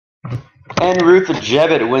And Ruth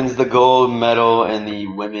Jebet wins the gold medal in the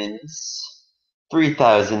women's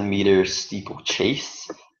 3,000-meter steeplechase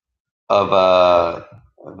of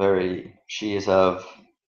she is of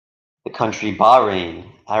the country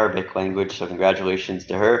Bahrain, Arabic language. So congratulations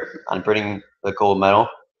to her on bringing the gold medal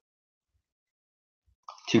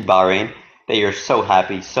to Bahrain. They are so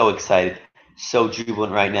happy, so excited, so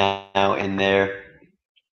jubilant right now in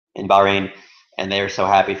Bahrain, and they are so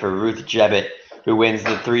happy for Ruth Jebet, who wins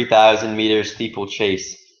the 3,000-meter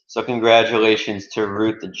steeplechase. So congratulations to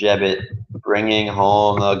Ruth Jebet, bringing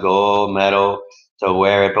home the gold medal to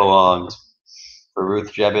where it belongs. For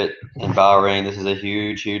Ruth Jebet in Bahrain, this is a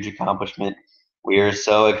huge, huge accomplishment. We are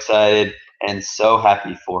so excited and so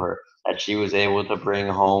happy for her that she was able to bring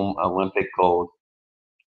home Olympic gold.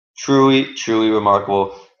 Truly, truly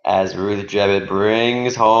remarkable as Ruth Jebet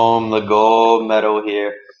brings home the gold medal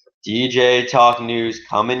here. DJ Talk News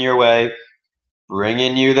coming your way,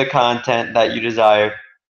 bringing you the content that you desire.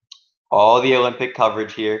 All the Olympic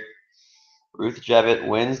coverage here. Ruth Jebet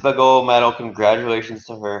wins the gold medal. Congratulations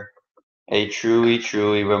to her. A truly,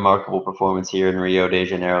 truly remarkable performance here in Rio de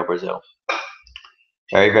Janeiro, Brazil.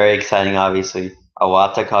 Very, very exciting, obviously. A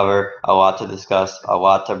lot to cover, a lot to discuss, a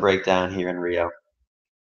lot to break down here in Rio.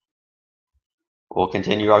 We'll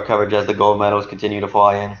continue our coverage as the gold medals continue to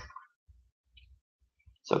fly in.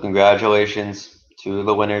 So congratulations to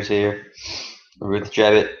the winners here. Ruth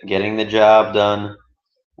Jebet getting the job done.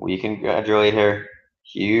 We congratulate her.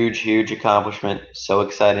 Huge, huge accomplishment. So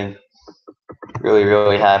exciting. Really,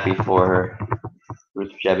 really happy for her.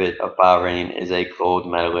 Ruth Jebet of Bahrain is a gold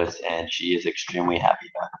medalist, and she is extremely happy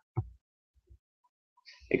about it.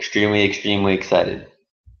 Extremely, extremely excited.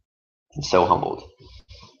 And so humbled.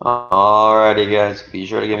 Alrighty, guys. Be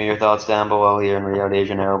sure to give me your thoughts down below here in Rio de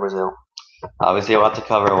Janeiro, Brazil. Obviously, a lot to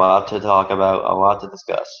cover, a lot to talk about, a lot to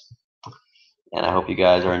discuss. And I hope you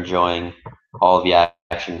guys are enjoying all the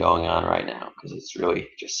action going on right now, because it's really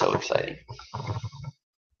just so exciting.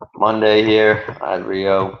 Monday here at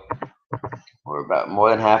Rio. We're about more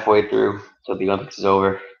than halfway through, so the Olympics is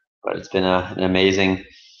over. But it's been an amazing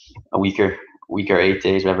week or 8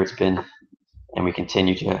 days, whatever it's been. And we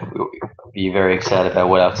continue to be very excited about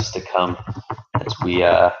what else is to come as we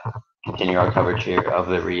continue our coverage here of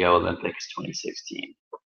the Rio Olympics 2016.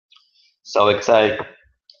 So excited,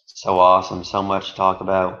 so awesome, so much to talk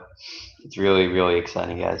about. It's really, really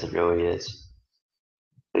exciting, guys. It really is.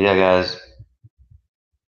 But yeah, guys,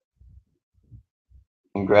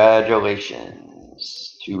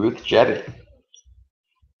 congratulations to Ruth Jebet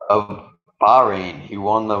of Bahrain, who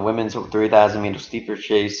won the women's 3,000-meter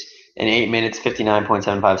steeplechase in 8 minutes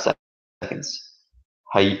 59.75 seconds.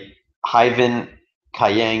 Hyven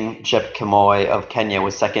Kayang Jepkemoi of Kenya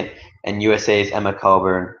was second, and USA's Emma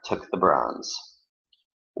Colburn took the bronze.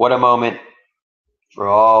 What a moment for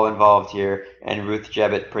all involved here, and Ruth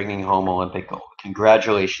Jebet bringing home Olympic gold.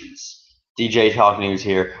 Congratulations. DJ Talk News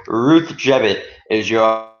here. Ruth Jebet is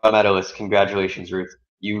your medalist. Congratulations, Ruth.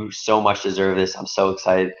 You so much deserve this. I'm so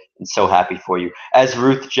excited and so happy for you. As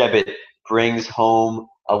Ruth Jebet brings home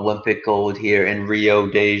Olympic gold here in Rio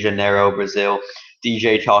de Janeiro, Brazil.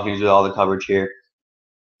 DJ Talk News with all the coverage here.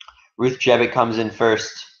 Ruth Jebet comes in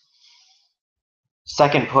first.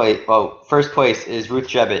 First place is Ruth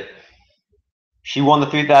Jebet. She won the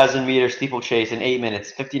 3,000-meter steeplechase in 8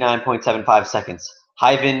 minutes, 59.75 seconds.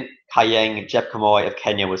 Hyven Kayang Jepkemoi of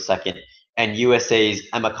Kenya was second, and USA's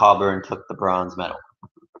Emma Colburn took the bronze medal.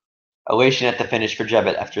 Elation at the finish for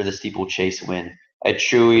Jebet after the steeplechase win. A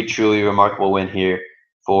truly, truly remarkable win here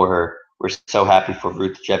for her. We're so happy for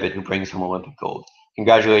Ruth Jebet, who brings home Olympic gold.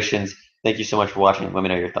 Congratulations. Thank you so much for watching. Let me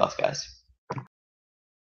know your thoughts, guys.